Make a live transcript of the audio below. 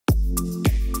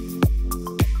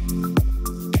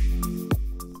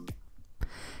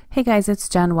Hey guys, it's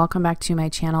Jen. Welcome back to my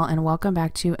channel and welcome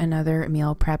back to another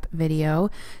meal prep video.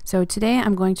 So today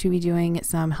I'm going to be doing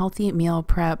some healthy meal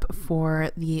prep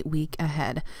for the week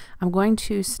ahead. I'm going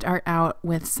to start out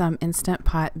with some Instant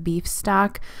Pot beef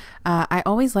stock. I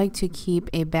always like to keep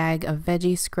a bag of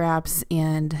veggie scraps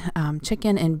and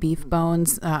chicken and beef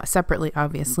bones separately,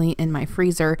 obviously, in my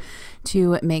freezer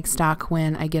to make stock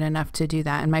when I get enough to do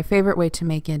that. And my favorite way to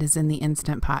make it is in the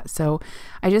Instant Pot. So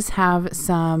I just have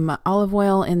some olive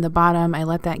oil in the bottom. I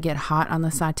let that get hot on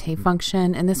the saute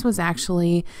function. And this was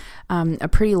actually a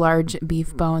pretty large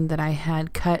beef bone that I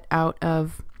had cut out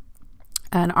of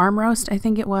an arm roast, I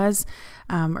think it was,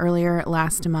 earlier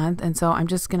last month. And so I'm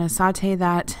just going to saute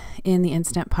that in the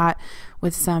Instant Pot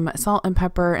with some salt and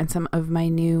pepper and some of my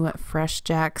new Fresh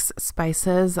Jack's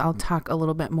spices. I'll talk a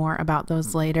little bit more about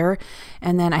those later.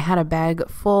 And then I had a bag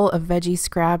full of veggie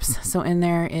scraps. So in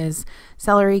there is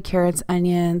celery, carrots,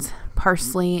 onions,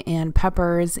 parsley, and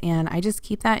peppers. And I just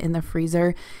keep that in the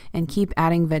freezer and keep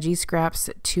adding veggie scraps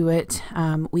to it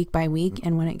week by week.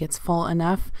 And when it gets full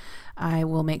enough, I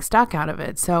will make stock out of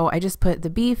it. So I just put the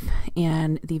beef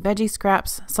and the veggie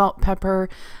scraps, salt, pepper,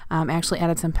 actually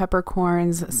added some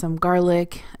peppercorns, some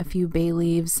garlic, a few bay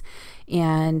leaves,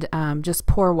 and just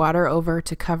pour water over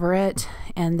to cover it.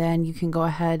 And then you can go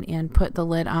ahead and put the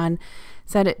lid on,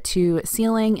 set it to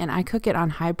sealing, and I cook it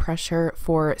on high pressure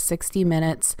for 60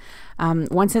 minutes.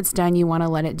 Once it's done, you want to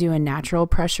let it do a natural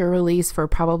pressure release for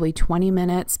probably 20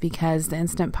 minutes because the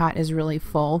Instant Pot is really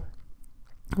full.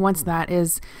 Once that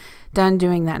is done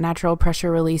doing that natural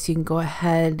pressure release, you can go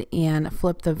ahead and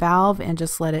flip the valve and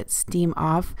just let it steam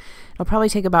off. It'll probably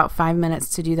take about 5 minutes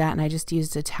to do that, and I just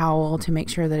used a towel to make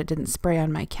sure that it didn't spray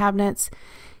on my cabinets.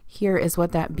 Here is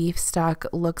what that beef stock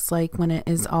looks like when it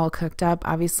is all cooked up.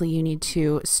 Obviously you need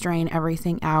to strain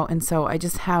everything out, and so I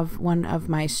just have one of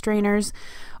my strainers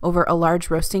over a large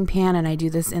roasting pan, and I do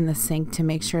this in the sink to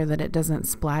make sure that it doesn't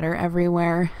splatter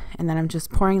everywhere. And then I'm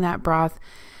just pouring that broth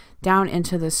down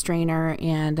into the strainer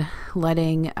and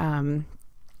letting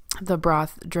the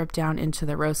broth drip down into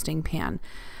the roasting pan.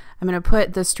 I'm going to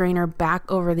put the strainer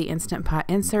back over the Instant Pot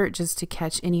insert just to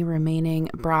catch any remaining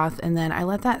broth, and then I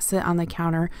let that sit on the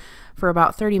counter for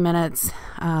about 30 minutes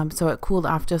so it cooled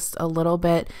off just a little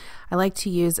bit. I like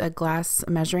to use a glass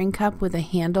measuring cup with a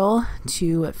handle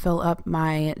to fill up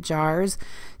my jars.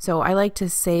 So I like to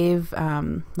save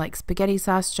like spaghetti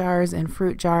sauce jars and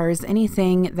fruit jars,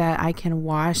 anything that I can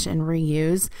wash and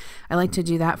reuse. I like to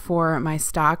do that for my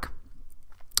stock.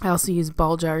 I also use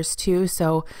ball jars too,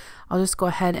 so I'll just go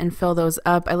ahead and fill those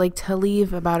up. I like to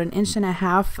leave about 1.5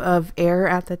 inches of air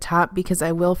at the top because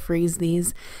I will freeze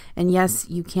these. And yes,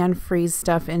 you can freeze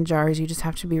stuff in jars. You just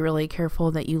have to be really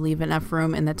careful that you leave enough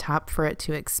room in the top for it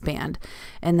to expand.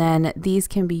 And then these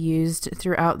can be used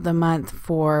throughout the month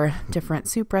for different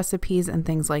soup recipes and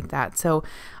things like that. So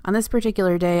on this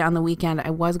particular day, on the weekend,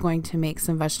 I was going to make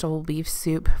some vegetable beef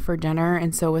soup for dinner.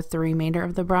 And so with the remainder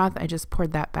of the broth, I just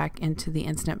poured that back into the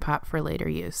Instant Pot for later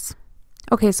use.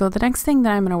 Okay, so the next thing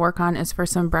that I'm going to work on is for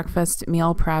some breakfast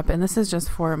meal prep, and this is just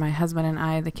for my husband and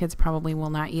I. The kids probably will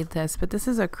not eat this, but this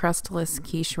is a crustless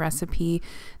quiche recipe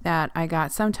that I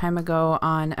got some time ago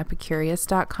on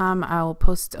epicurious.com. I'll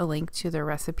post a link to the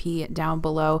recipe down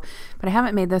below, but I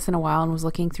haven't made this in a while and was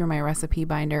looking through my recipe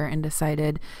binder and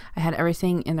decided I had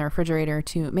everything in the refrigerator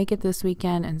to make it this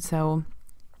weekend, and so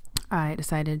I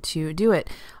decided to do it.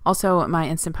 Also, my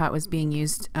Instant Pot was being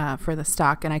used for the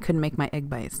stock, and I couldn't make my egg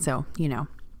bites, so you know,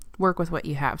 work with what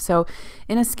you have. So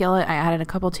in a skillet, I added a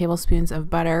couple tablespoons of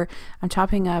butter. I'm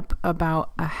chopping up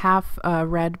about a half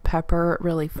red pepper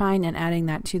really fine and adding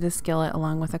that to the skillet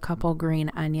along with a couple green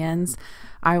onions.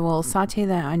 I will saute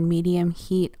that on medium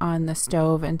heat on the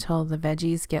stove until the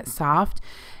veggies get soft,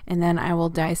 and then I will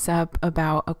dice up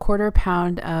about 1/4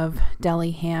 pound of deli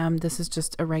ham. This is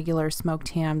just a regular smoked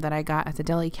ham that I got at the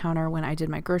deli counter when I did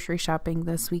my grocery shopping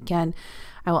this weekend.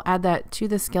 I will add that to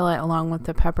the skillet along with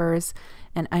the peppers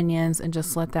and onions and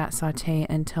just let that saute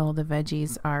until the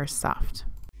veggies are soft.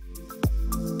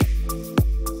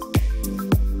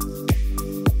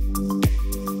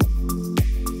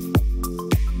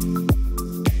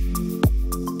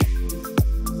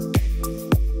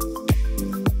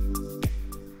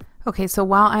 Okay, so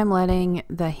while I'm letting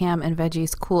the ham and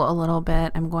veggies cool a little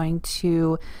bit, I'm going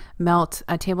to melt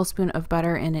a tablespoon of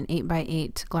butter in an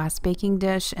 8x8 glass baking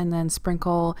dish and then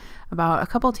sprinkle about a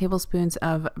couple tablespoons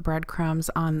of breadcrumbs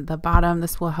on the bottom.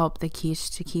 This will help the quiche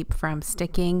to keep from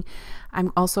sticking.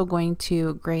 I'm also going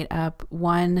to grate up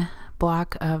 1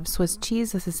 block of Swiss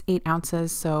cheese. This is 8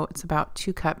 ounces, so it's about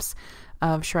 2 cups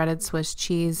of shredded Swiss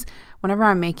cheese. Whenever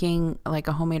I'm making like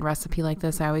a homemade recipe like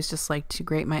this, I always just like to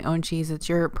grate my own cheese. It's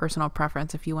your personal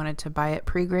preference if you wanted to buy it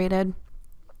pre-grated.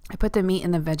 I put the meat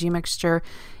and the veggie mixture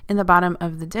in the bottom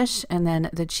of the dish and then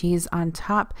the cheese on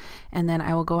top, and then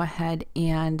I will go ahead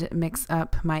and mix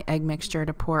up my egg mixture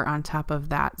to pour on top of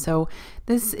that. So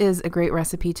this is a great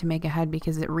recipe to make ahead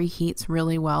because it reheats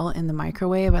really well in the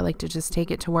microwave. I like to just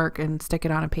take it to work and stick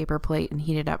it on a paper plate and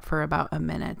heat it up for about a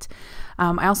minute.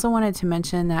 I also wanted to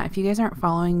mention that if you guys aren't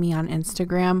following me on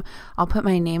Instagram, I'll put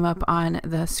my name up on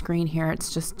the screen here.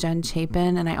 It's just Jen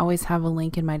Chapin, and I always have a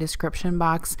link in my description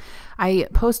box. I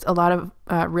post a lot of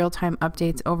real-time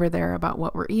updates over there about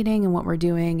what we're eating and what we're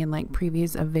doing and like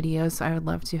previews of videos. So I would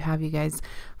love to have you guys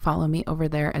follow me over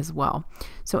there as well.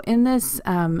 So in this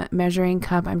measuring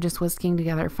cup, I'm just whisking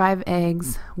together 5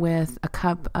 eggs with a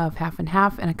cup of half and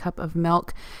half and a cup of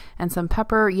milk and some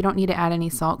pepper. You don't need to add any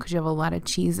salt because you have a lot of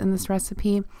cheese in this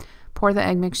recipe. Pour the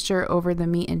egg mixture over the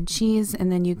meat and cheese,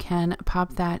 and then you can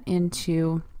pop that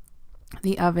into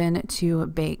the oven to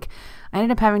bake. I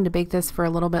ended up having to bake this for a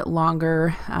little bit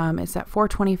longer. It's at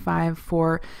 425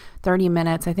 for 30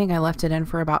 minutes. I think I left it in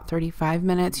for about 35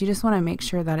 minutes. You just want to make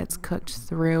sure that it's cooked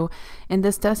through. And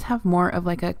this does have more of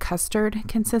like a custard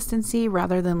consistency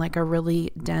rather than like a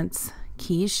really dense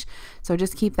quiche. So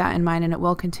just keep that in mind, and it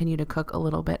will continue to cook a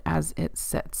little bit as it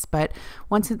sits. But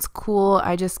once it's cool,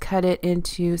 I just cut it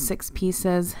into 6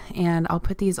 pieces, and I'll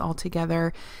put these all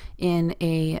together in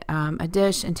a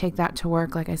dish and take that to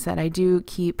work. Like I said, I do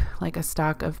keep like a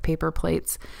stock of paper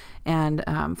plates and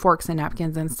forks and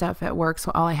napkins and stuff at work.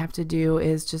 So all I have to do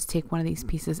is just take one of these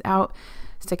pieces out,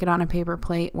 stick it on a paper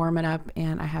plate, warm it up,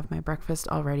 and I have my breakfast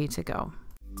all ready to go.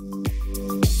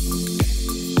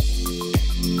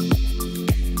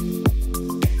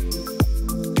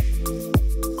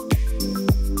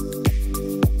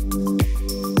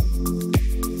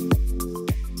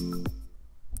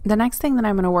 The next thing that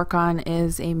I'm going to work on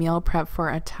is a meal prep for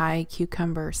a Thai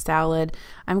cucumber salad.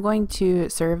 I'm going to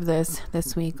serve this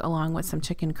week along with some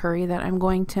chicken curry that I'm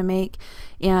going to make.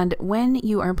 And when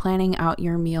you are planning out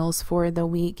your meals for the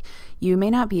week, you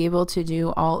may not be able to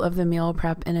do all of the meal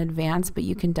prep in advance, but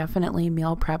you can definitely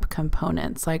meal prep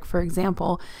components. Like for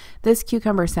example, this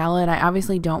cucumber salad, I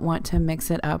obviously don't want to mix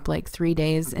it up like 3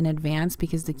 days in advance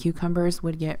because the cucumbers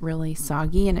would get really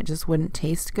soggy and it just wouldn't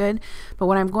taste good. But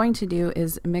what I'm going to do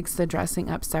is mix the dressing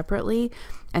up separately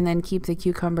and then keep the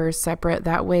cucumbers separate.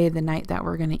 That way, the night that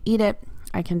we're going to eat it,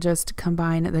 I can just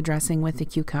combine the dressing with the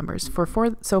cucumbers.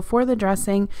 So for the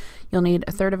dressing, you'll need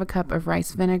 1/3 cup of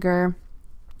rice vinegar,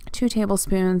 2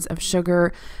 tablespoons of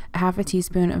sugar, 1/2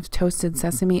 teaspoon of toasted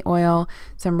sesame oil,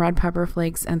 some red pepper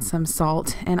flakes, and some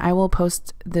salt. And I will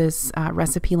post this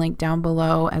recipe link down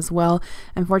below as well.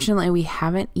 Unfortunately, we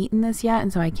haven't eaten this yet,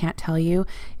 and so I can't tell you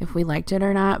if we liked it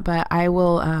or not, but I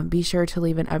will be sure to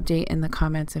leave an update in the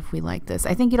comments if we like this.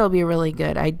 I think it'll be really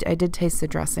good. I did taste the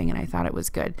dressing and I thought it was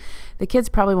good. The kids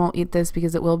probably won't eat this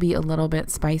because it will be a little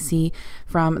bit spicy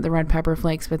from the red pepper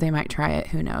flakes, but they might try it,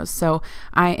 who knows. So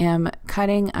I am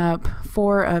cutting up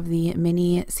 4 of the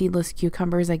mini seedless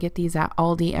cucumbers. I get these at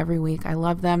Aldi every week. I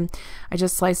love them. I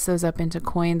just slice those up into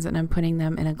coins and I'm putting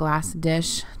them in a glass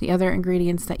dish. The other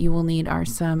ingredients that you will need are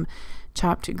some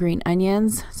chopped green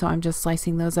onions. So I'm just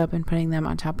slicing those up and putting them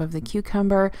on top of the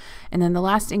cucumber. And then the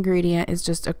last ingredient is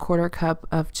just a 1/4 cup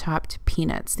of chopped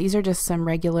peanuts. These are just some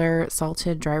regular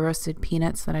salted dry roasted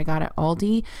peanuts that I got at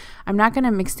Aldi. I'm not going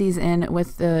to mix these in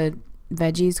with the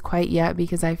veggies quite yet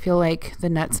because I feel like the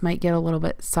nuts might get a little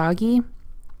bit soggy.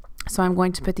 So I'm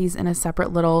going to put these in a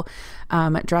separate little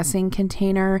dressing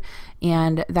container,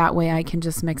 and that way I can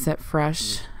just mix it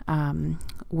fresh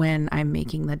when I'm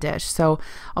making the dish. So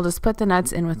I'll just put the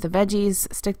nuts in with the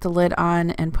veggies, stick the lid on,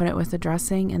 and put it with the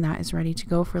dressing, and that is ready to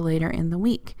go for later in the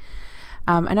week.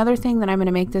 Another thing that I'm going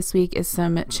to make this week is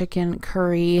some chicken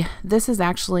curry. This is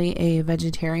actually a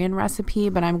vegetarian recipe,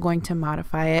 but I'm going to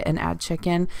modify it and add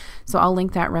chicken. So I'll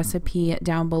link that recipe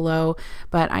down below.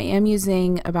 But I am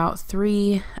using about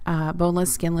 3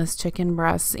 boneless, skinless chicken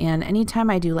breasts. And anytime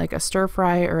I do like a stir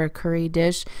fry or a curry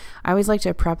dish, I always like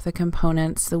to prep the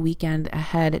components the weekend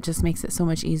ahead. It just makes it so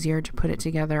much easier to put it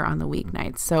together on the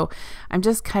weeknights. So I'm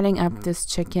just cutting up this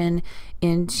chicken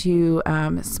into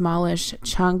smallish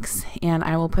chunks, and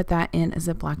I will put that in a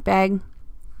Ziploc bag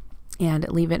and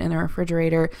leave it in the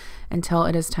refrigerator until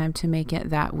it is time to make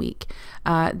it that week.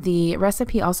 The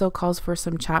recipe also calls for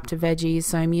some chopped veggies,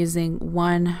 so I'm using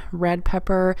 1 red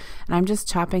pepper and I'm just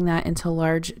chopping that into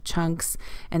large chunks,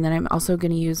 and then I'm also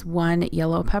going to use 1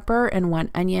 yellow pepper and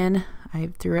 1 onion. I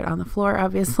threw it on the floor,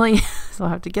 obviously, so I'll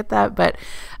have to get that. But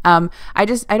I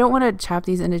don't want to chop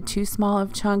these into too small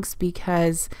of chunks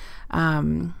because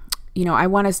you know, I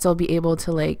want to still be able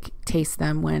to like taste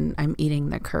them when I'm eating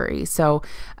the curry. So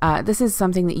this is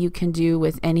something that you can do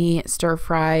with any stir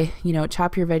fry. You know,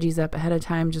 chop your veggies up ahead of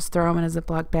time, just throw them in a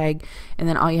Ziploc bag, and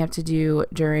then all you have to do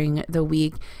during the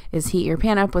week is heat your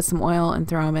pan up with some oil and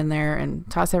throw them in there and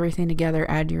toss everything together,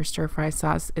 add your stir fry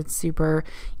sauce. It's super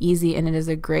easy and it is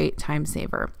a great time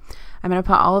saver. I'm going to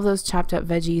put all of those chopped up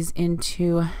veggies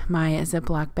into my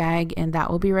Ziploc bag and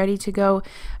that will be ready to go.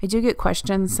 I do get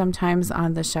questions sometimes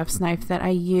on the chef's knife that I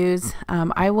use.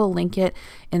 I will link it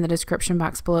in the description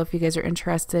box below if you guys are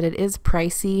interested. It is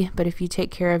pricey, but if you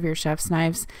take care of your chef's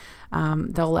knives,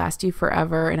 they'll last you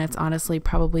forever, and it's honestly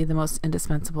probably the most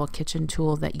indispensable kitchen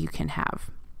tool that you can have.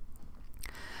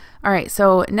 All right,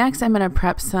 so next I'm going to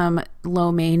prep some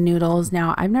lo mein noodles.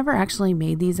 Now, I've never actually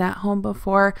made these at home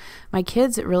before. My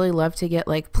kids really love to get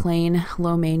like plain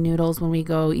lo mein noodles when we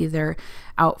go either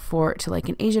out to like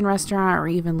an Asian restaurant or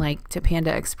even like to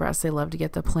Panda Express. They love to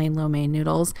get the plain lo mein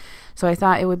noodles. So I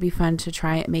thought it would be fun to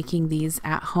try making these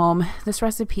at home. This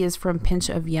recipe is from Pinch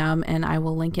of Yum and I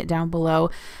will link it down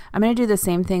below. I'm going to do the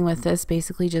same thing with this,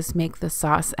 basically just make the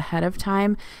sauce ahead of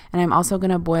time. And I'm also going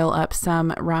to boil up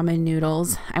some ramen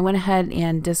noodles. I went ahead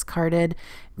and discarded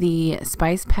the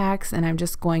spice packs and I'm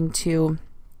just going to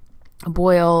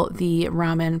boil the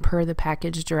ramen per the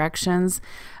package directions.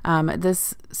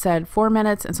 This said 4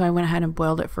 minutes, and so I went ahead and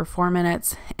boiled it for 4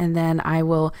 minutes, and then I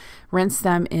will rinse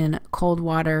them in cold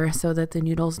water so that the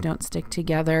noodles don't stick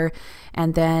together.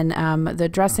 And then the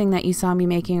dressing that you saw me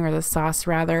making, or the sauce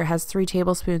rather, has 3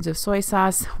 tablespoons of soy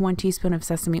sauce, 1 teaspoon of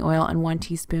sesame oil, and 1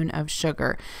 teaspoon of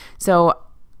sugar. So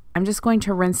I'm just going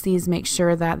to rinse these, make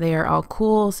sure that they are all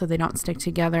cool so they don't stick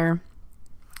together.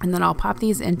 And then I'll pop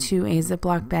these into a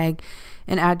Ziploc bag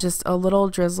and add just a little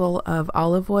drizzle of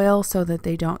olive oil so that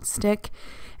they don't stick.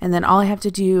 And then all I have to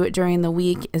do during the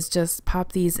week is just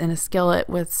pop these in a skillet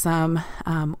with some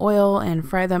oil and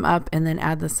fry them up and then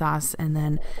add the sauce, and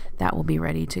then that will be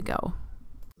ready to go.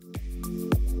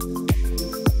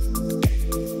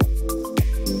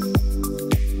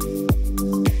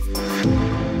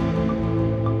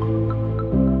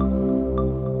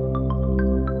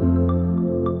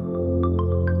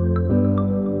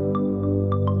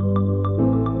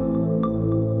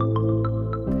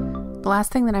 The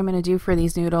last thing that I'm going to do for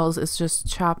these noodles is just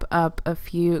chop up a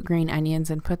few green onions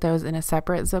and put those in a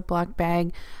separate Ziploc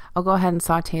bag. I'll go ahead and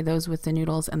saute those with the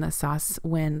noodles and the sauce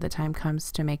when the time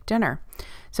comes to make dinner.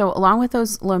 So along with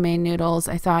those lo mein noodles,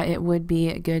 I thought it would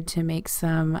be good to make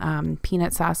some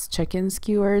peanut sauce chicken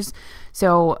skewers.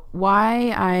 So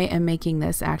why I am making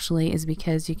this actually is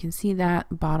because you can see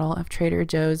that bottle of Trader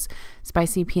Joe's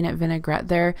spicy peanut vinaigrette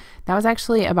there. That was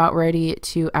actually about ready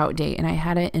to outdate, and I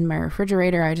had it in my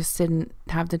refrigerator. I just didn't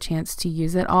have the chance to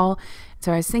use it all.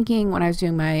 So I was thinking when I was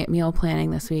doing my meal planning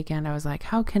this weekend, I was like,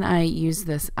 how can I use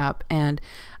this up? And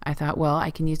I thought, well, I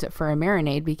can use it for a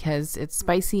marinade because it's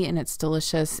spicy and it's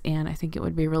delicious, and I think it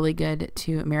would be really good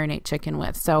to marinate chicken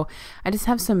with. So I just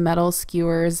have some metal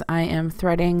skewers. I am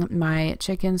threading my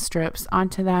chicken strips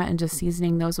onto that and just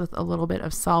seasoning those with a little bit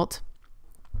of salt.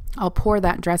 I'll pour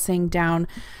that dressing down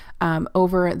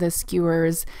over the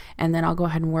skewers, and then I'll go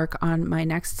ahead and work on my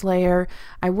next layer.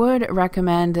 I would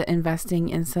recommend investing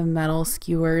in some metal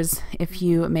skewers if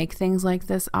you make things like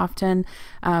this often.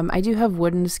 I do have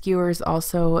wooden skewers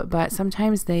also, but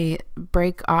sometimes they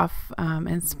break off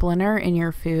and splinter in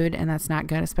your food, and that's not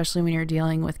good, especially when you're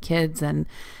dealing with kids and,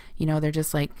 you know, they're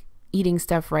just like eating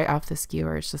stuff right off the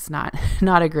skewer. It's just not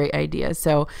a great idea.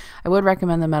 So I would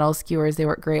recommend the metal skewers. They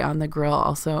work great on the grill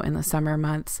also in the summer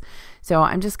months. So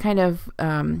I'm just kind of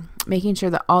making sure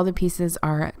that all the pieces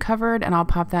are covered, and I'll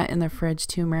pop that in the fridge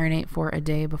to marinate for a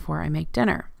day before I make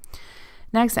dinner.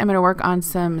 Next, I'm going to work on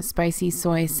some spicy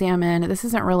soy salmon. This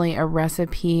isn't really a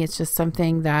recipe. It's just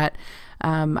something that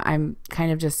I'm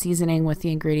kind of just seasoning with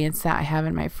the ingredients that I have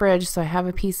in my fridge. So I have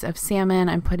a piece of salmon.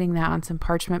 I'm putting that on some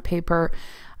parchment paper.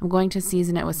 I'm going to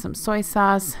season it with some soy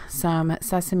sauce, some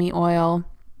sesame oil,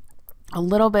 a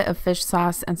little bit of fish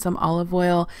sauce, and some olive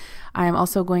oil. I'm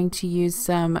also going to use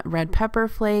some red pepper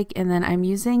flake, and then I'm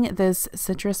using this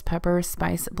citrus pepper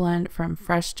spice blend from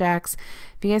Fresh Jacks.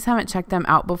 If you guys haven't checked them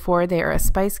out before, they are a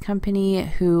spice company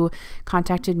who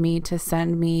contacted me to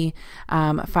send me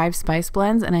 5 spice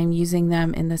blends, and I'm using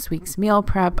them in this week's meal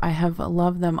prep. I have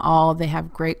loved them all. They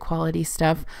have great quality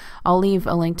stuff. I'll leave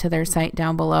a link to their site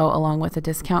down below along with a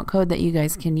discount code that you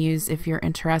guys can use if you're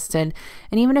interested.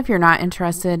 And even if you're not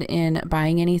interested in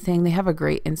buying anything, they have a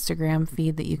great Instagram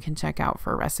feed that you can check out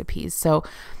for recipes. So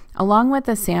Along with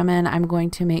the salmon, I'm going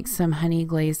to make some honey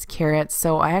glazed carrots.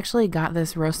 So I actually got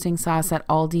this roasting sauce at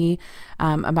Aldi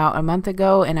about a month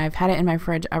ago, and I've had it in my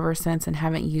fridge ever since and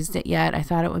haven't used it yet. I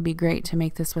thought it would be great to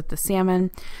make this with the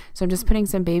salmon. So I'm just putting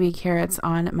some baby carrots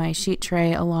on my sheet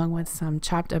tray along with some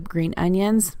chopped up green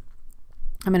onions.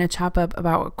 I'm going to chop up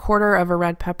about 1/4 of a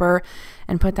red pepper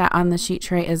and put that on the sheet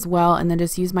tray as well, and then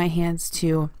just use my hands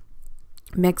to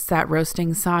mix that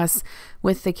roasting sauce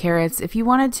with the carrots. If you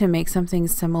wanted to make something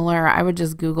similar, I would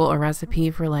just Google a recipe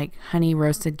for like honey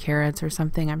roasted carrots or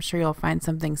something. I'm sure you'll find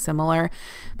something similar,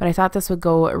 but I thought this would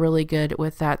go really good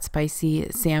with that spicy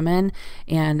salmon,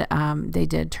 and they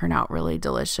did turn out really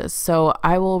delicious. So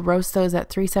I will roast those at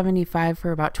 375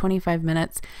 for about 25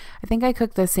 minutes. I think I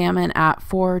cooked the salmon at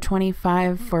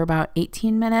 425 for about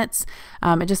 18 minutes.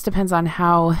 It just depends on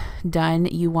how done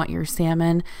you want your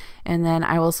salmon. And then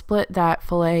I will split that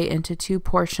fillet into 2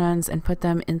 portions and put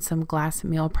them in some glass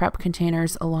meal prep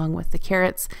containers along with the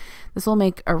carrots. This will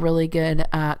make a really good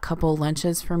couple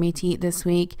lunches for me to eat this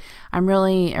week. I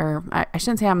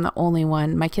shouldn't say I'm the only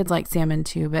one. My kids like salmon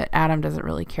too, but Adam doesn't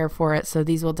really care for it. So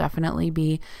these will definitely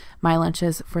be my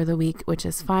lunches for the week, which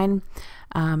is fine.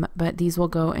 But these will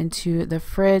go into the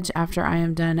fridge after I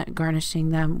am done garnishing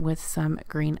them with some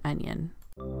green onion.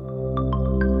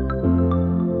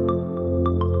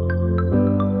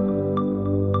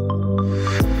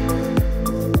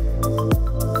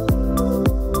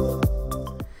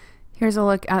 Here's a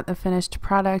look at the finished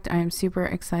product. I am super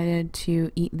excited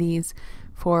to eat these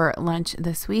for lunch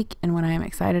this week. And when I am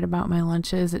excited about my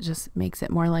lunches, it just makes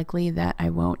it more likely that I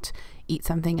won't eat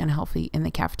something unhealthy in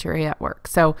the cafeteria at work.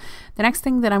 So the next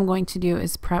thing that I'm going to do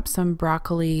is prep some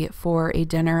broccoli for a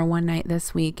dinner one night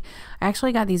this week. I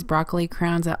actually got these broccoli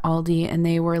crowns at Aldi, and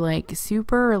they were like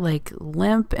super like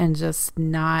limp and just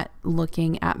not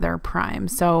looking at their prime.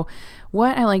 So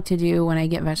what I like to do when I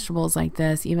get vegetables like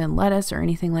this, even lettuce or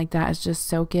anything like that, is just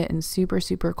soak it in super,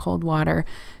 super cold water.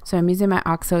 So I'm using my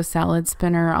OXO salad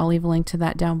spinner. I'll leave a link to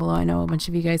that down below. I know a bunch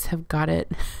of you guys have got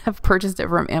it, have purchased it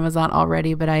from Amazon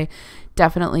already, but I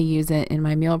definitely use it in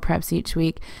my meal preps each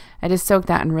week. I just soak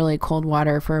that in really cold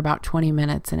water for about 20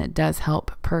 minutes, and it does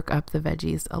help perk up the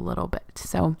veggies a little bit.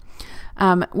 So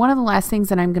one of the last things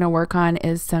that I'm going to work on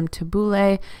is some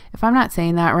tabouleh. If I'm not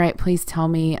saying that right, please tell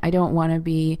me. I don't want to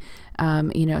be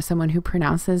someone who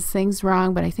pronounces things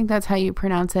wrong, but I think that's how you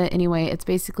pronounce it. Anyway, it's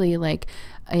basically like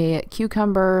a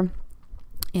cucumber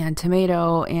and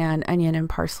tomato and onion and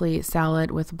parsley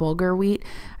salad with bulgur wheat.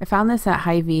 I found this at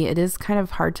Hy-Vee. It is kind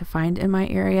of hard to find in my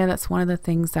area. That's one of the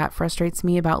things that frustrates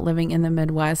me about living in the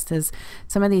Midwest, is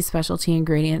some of these specialty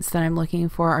ingredients that I'm looking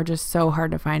for are just so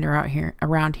hard to find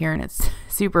around here, and it's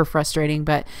super frustrating.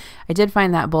 But I did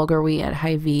find that bulgur wheat at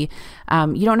Hy-Vee.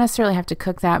 You don't necessarily have to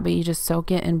cook that, but you just soak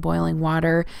it in boiling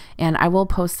water, and I will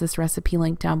post this recipe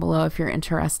link down below if you're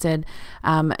interested.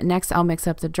 Next, I'll mix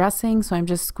up the dressing. So I'm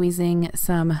just squeezing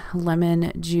some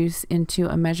lemon juice into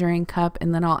a measuring cup,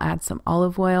 and then I'll add some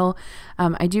olive oil.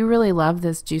 I do really love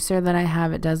this juicer that I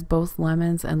have. It does both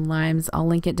lemons and limes. I'll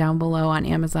link it down below on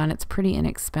Amazon. It's pretty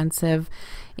inexpensive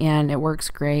and it works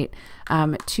great.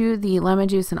 To the lemon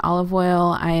juice and olive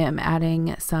oil, I am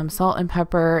adding some salt and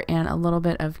pepper and a little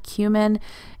bit of cumin,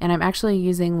 and I'm actually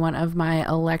using one of my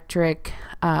electric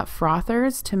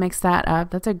frothers to mix that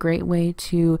up. That's a great way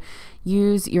to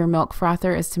use your milk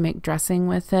frother, is to make dressing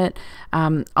with it.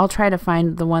 I'll try to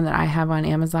find the one that I have on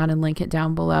Amazon and link it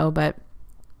down below, but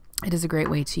it is a great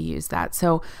way to use that.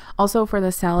 So also for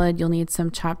the salad, you'll need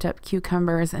some chopped up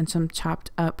cucumbers and some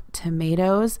chopped up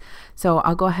tomatoes. So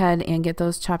I'll go ahead and get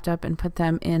those chopped up and put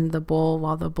them in the bowl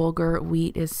while the bulgur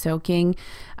wheat is soaking.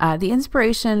 The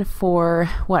inspiration for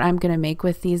what I'm going to make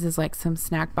with these is like some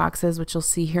snack boxes, which you'll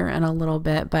see here in a little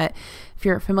bit. But if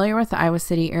you're familiar with the Iowa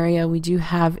City area, we do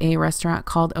have a restaurant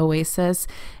called Oasis,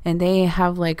 and they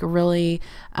have like really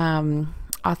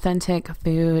authentic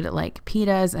food like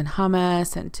pitas and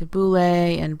hummus and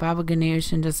tabouleh and baba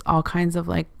ganoush and just all kinds of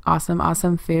like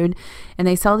awesome food. And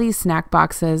they sell these snack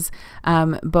boxes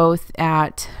both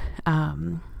at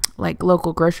like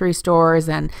local grocery stores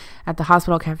and at the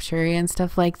hospital cafeteria and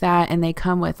stuff like that. And they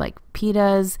come with like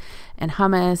pitas and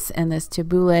hummus and this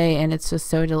tabouleh, and it's just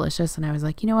so delicious. And I was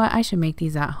like, you know what, I should make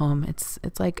these at home. It's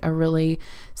like a really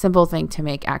simple thing to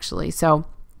make, actually. So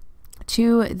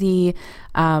to the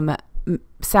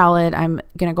salad, I'm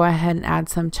gonna go ahead and add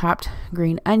some chopped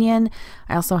green onion.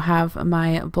 I also have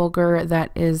my bulgur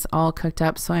that is all cooked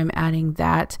up, so I'm adding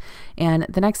that. And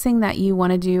the next thing that you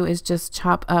want to do is just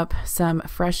chop up some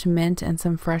fresh mint and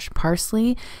some fresh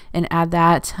parsley and add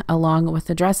that along with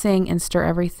the dressing and stir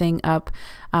everything up.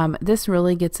 This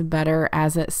really gets better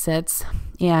as it sits,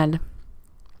 and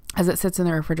as it sits in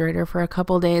the refrigerator for a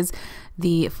couple days,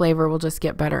 the flavor will just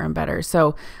get better and better.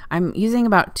 So I'm using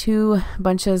about 2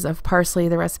 bunches of parsley.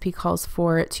 The recipe calls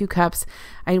for 2 cups.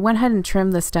 I went ahead and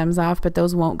trimmed the stems off, but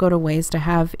those won't go to waste. I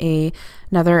have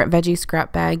another veggie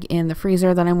scrap bag in the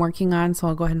freezer that I'm working on, so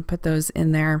I'll go ahead and put those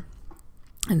in there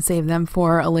and save them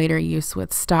for a later use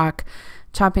with stock.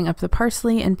 Chopping up the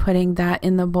parsley and putting that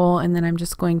in the bowl, and then I'm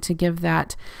just going to give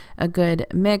that a good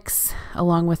mix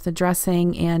along with the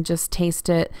dressing and just taste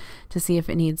it to see if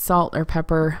it needs salt or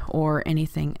pepper or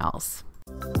anything else.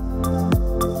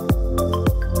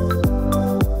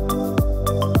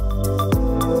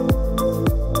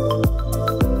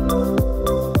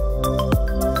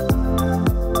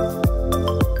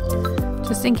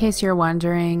 Just in case you're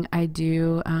wondering, I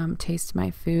do taste my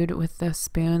food with the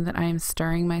spoon that I am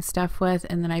stirring my stuff with,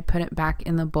 and then I put it back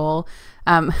in the bowl.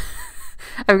 I've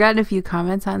gotten a few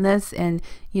comments on this, and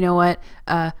you know what?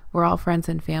 We're all friends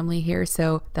and family here,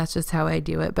 so that's just how I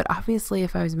do it. But obviously,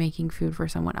 if I was making food for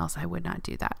someone else, I would not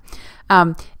do that.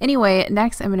 Anyway,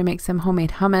 next I'm going to make some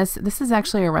homemade hummus. This is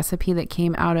actually a recipe that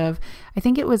came out of, I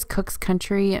think it was Cook's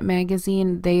Country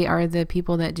magazine. They are the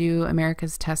people that do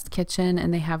America's Test Kitchen,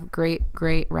 and they have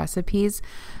great recipes.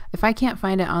 If I can't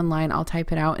find it online, I'll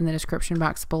type it out in the description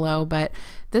box below. But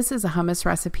this is a hummus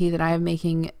recipe that I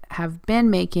have been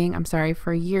making, I'm sorry,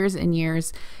 for years and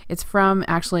years. It's from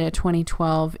actually a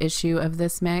 2012 issue of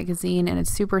this magazine, and it's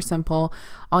super simple.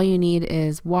 All you need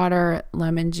is water,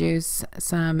 lemon juice,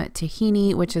 some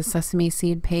tahini, which is sesame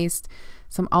seed paste,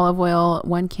 some olive oil,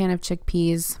 1 can of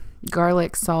chickpeas,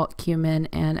 garlic, salt, cumin,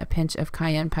 and a pinch of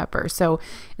cayenne pepper. So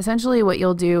essentially what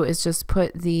you'll do is just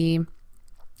put the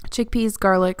chickpeas,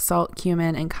 garlic, salt,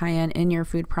 cumin, and cayenne in your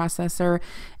food processor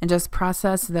and just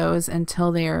process those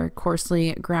until they are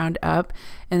coarsely ground up,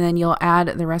 and then you'll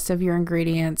add the rest of your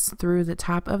ingredients through the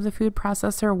top of the food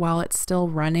processor while it's still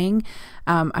running.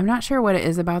 I'm not sure what it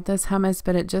is about this hummus,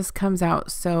 but it just comes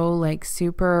out so like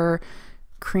super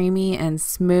creamy and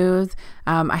smooth.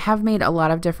 I have made a lot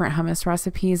of different hummus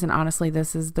recipes, and honestly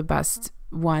this is the best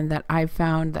one that I've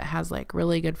found that has like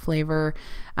really good flavor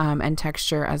and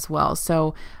texture as well.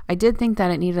 So I did think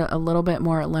that it needed a little bit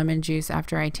more lemon juice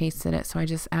after I tasted it, so I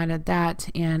just added that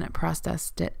and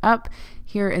processed it up.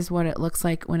 Here is what it looks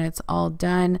like when it's all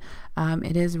done.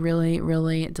 It is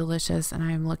really delicious, and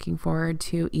I'm looking forward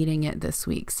to eating it this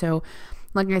week. So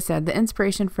like I said, the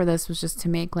inspiration for this was just to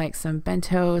make like some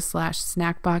bento /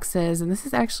 snack boxes, and this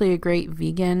is actually a great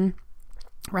vegan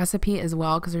recipe as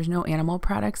well because there's no animal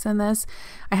products in this.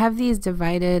 I have these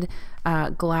divided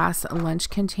glass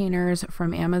lunch containers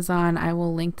from Amazon. I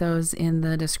will link those in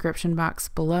the description box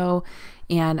below,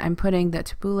 and I'm putting the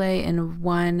tabouleh in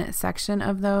one section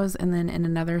of those, and then in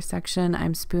another section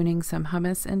I'm spooning some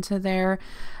hummus into there.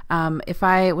 If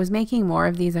I was making more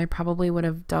of these, I probably would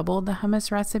have doubled the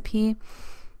hummus recipe,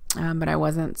 but I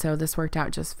wasn't, so this worked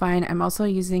out just fine. I'm also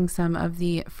using some of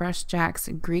the Fresh Jack's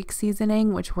Greek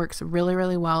seasoning, which works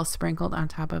really well sprinkled on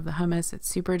top of the hummus. It's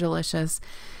super delicious.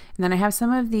 And then I have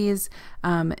some of these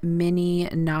mini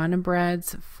naan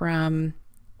breads from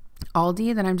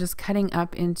Aldi that I'm just cutting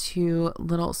up into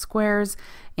little squares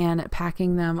and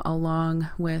packing them along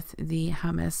with the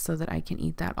hummus so that I can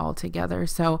eat that all together.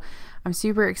 So I'm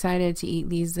super excited to eat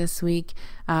these this week.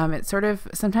 It's sort of,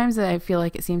 sometimes I feel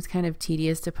like it seems kind of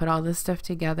tedious to put all this stuff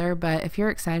together, but if you're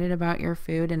excited about your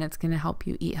food and it's going to help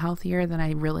you eat healthier, then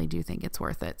I really do think it's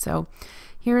worth it. So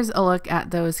here's a look at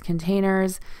those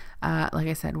containers. Like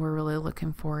I said, we're really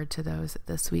looking forward to those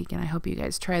this week, and I hope you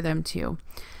guys try them too.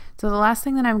 So the last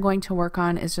thing that I'm going to work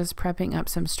on is just prepping up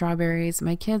some strawberries.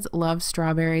 My kids love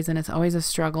strawberries, and it's always a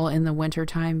struggle in the winter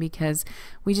time because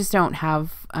we just don't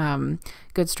have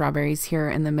good strawberries here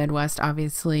in the Midwest,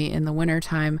 obviously in the winter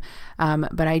time.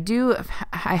 But I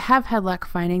have had luck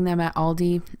finding them at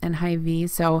Aldi and Hy-Vee.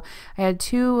 So I had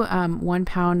 2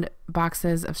 1-pound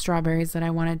boxes of strawberries that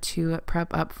I wanted to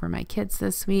prep up for my kids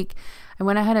this week. I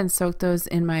went ahead and soaked those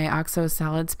in my OXO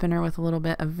salad spinner with a little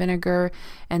bit of vinegar,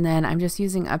 and then I'm just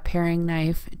using a paring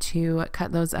knife to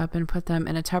cut those up and put them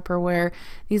in a Tupperware.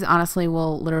 These honestly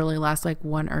will literally last like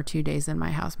 1 or 2 days in my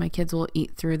house. My kids will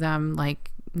eat through them like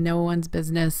no one's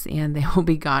business, and they will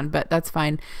be gone, but that's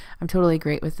fine. I'm totally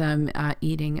great with them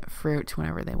eating fruit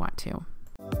whenever they want to.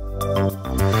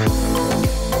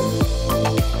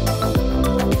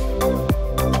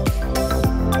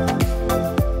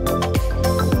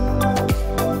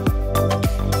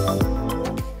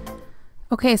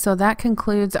 Okay, so that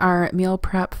concludes our meal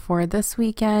prep for this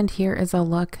weekend. Here is a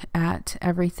look at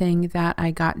everything that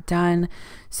I got done.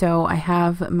 So I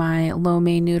have my lo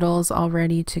mein noodles all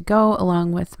ready to go,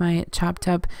 along with my chopped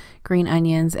up green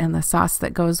onions and the sauce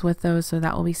that goes with those. So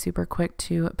that will be super quick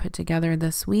to put together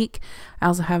this week. I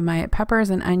also have my peppers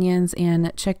and onions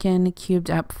and chicken cubed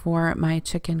up for my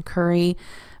chicken curry.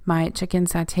 My chicken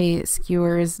satay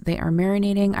skewers, they are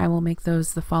marinating. I will make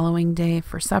those the following day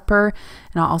for supper,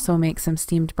 and I'll also make some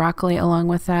steamed broccoli along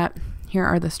with that. Here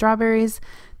are the strawberries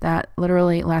that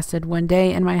literally lasted one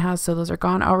day in my house, so those are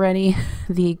gone already.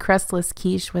 The crustless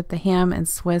quiche with the ham and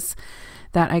Swiss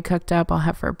that I cooked up, I'll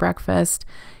have for breakfast.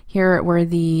 Here were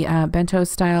the bento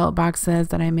style boxes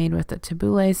that I made with the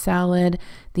tabouleh salad,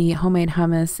 the homemade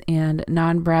hummus and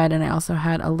naan bread, and I also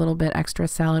had a little bit extra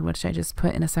salad which I just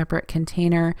put in a separate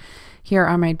container. Here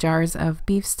are my jars of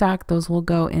beef stock. Those will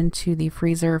go into the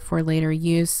freezer for later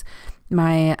use.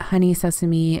 My honey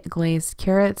sesame glazed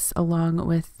carrots along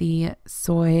with the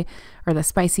soy or the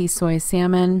spicy soy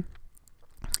salmon.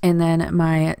 And then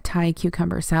my Thai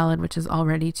cucumber salad, which is all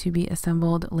ready to be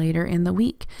assembled later in the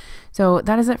week. So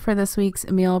that is it for this week's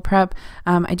meal prep.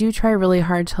 I do try really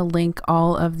hard to link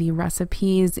all of the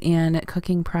recipes and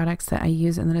cooking products that I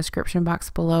use in the description box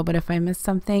below, but if I missed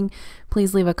something,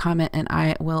 please leave a comment and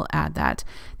I will add that.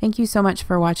 Thank you so much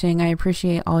for watching. I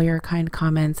appreciate all your kind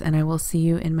comments, and I will see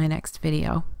you in my next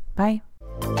video. Bye.